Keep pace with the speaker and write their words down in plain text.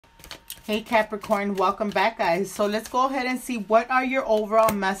Hey Capricorn, welcome back guys. So let's go ahead and see what are your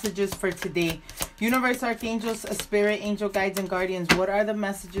overall messages for today. Universe, archangels, spirit, angel guides, and guardians. What are the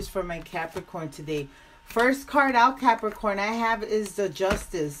messages for my Capricorn today? First card out, Capricorn, I have is the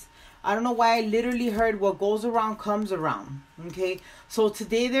Justice. I don't know why I literally heard what goes around comes around. Okay, so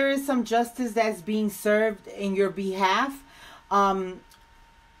today there is some justice that's being served in your behalf.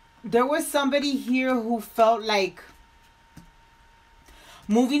 There was somebody here who felt like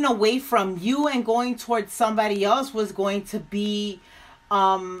moving away from you and going towards somebody else was going to be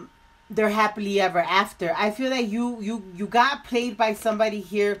their happily ever after. I feel like you got played by somebody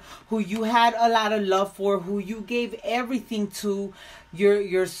here who you had a lot of love for, who you gave everything to,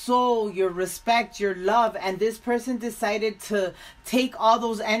 your soul, your respect, your love, and this person decided to take all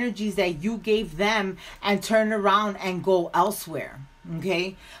those energies that you gave them and turn around and go elsewhere.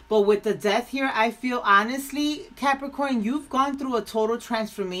 Okay, but with the Death here, I feel honestly, Capricorn, you've gone through a total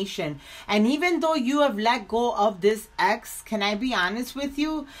transformation. And even though you have let go of this ex, can I be honest with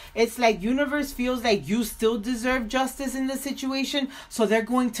you? It's like universe feels like you still deserve justice in the situation. So they're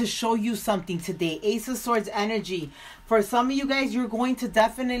going to show you something today. Ace of Swords energy. For some of you guys, you're going to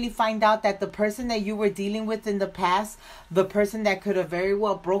definitely find out that the person that you were dealing with in the past, the person that could have very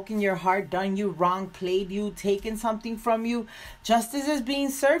well broken your heart, done you wrong, played you, taken something from you, justice is being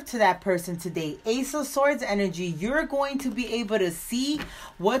served to that person today. Ace of Swords energy. You're going to be able to see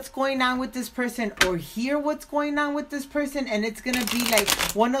what's going on with this person or hear what's going on with this person. And it's going to be like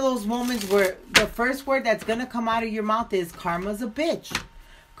one of those moments where the first word that's going to come out of your mouth is karma's a bitch.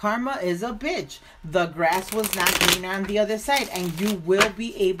 Karma is a bitch. The grass was not greener on the other side. And you will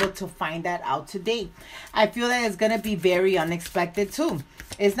be able to find that out today. I feel that it's going to be very unexpected too.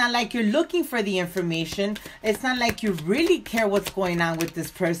 It's not like you're looking for the information. It's not like you really care what's going on with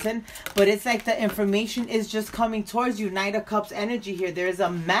this person. But it's like the information is just coming towards you. Knight of Cups energy here. There's a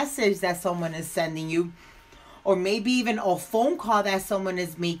message that someone is sending you. Or maybe even a phone call that someone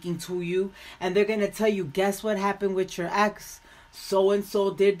is making to you. And they're going to tell you, guess what happened with your ex?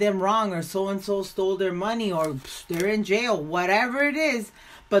 So-and-so did them wrong, or so-and-so stole their money, or they're in jail, whatever it is.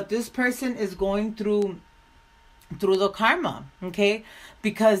 But this person is going through the karma, okay?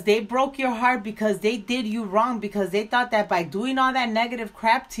 Because they broke your heart, because they did you wrong, because they thought that by doing all that negative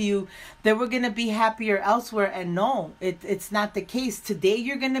crap to you, they were going to be happier elsewhere. And no, it's not the case. Today,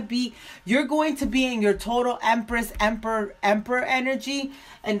 you're going to be in your total Empress, Emperor energy.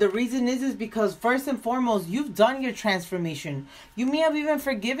 And the reason is because first and foremost, you've done your transformation. You may have even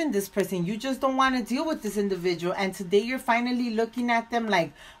forgiven this person. You just don't want to deal with this individual. And today you're finally looking at them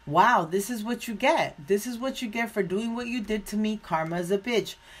like, wow, this is what you get. This is what you get for doing what you did to me. Karma is a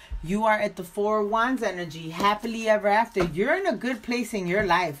bitch. You are at the Four of Wands energy. Happily ever after. You're in a good place in your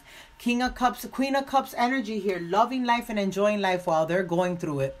life. King of Cups, Queen of Cups energy here. Loving life and enjoying life while they're going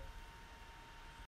through it.